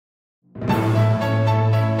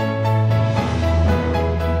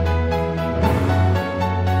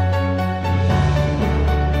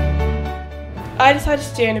I decided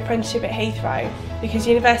to do an apprenticeship at Heathrow because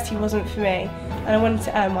university wasn't for me and I wanted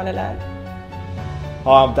to earn while I learned.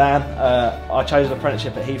 Hi, I'm Dan. I chose an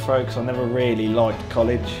apprenticeship at Heathrow because I never really liked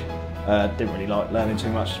college. Didn't really like learning too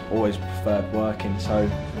much, always preferred working, so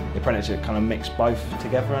the apprenticeship kind of mixed both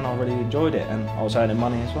together and I really enjoyed it, and I was earning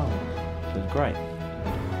money as well, so it was great.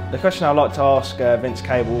 The question I'd like to ask Vince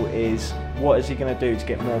Cable is, what is he going to do to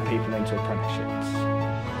get more people into apprenticeships?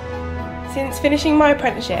 Since finishing my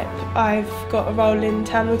apprenticeship, I've got a role in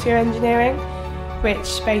terminal 2 engineering,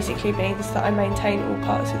 which basically means that I maintain all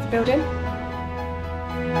parts of the building.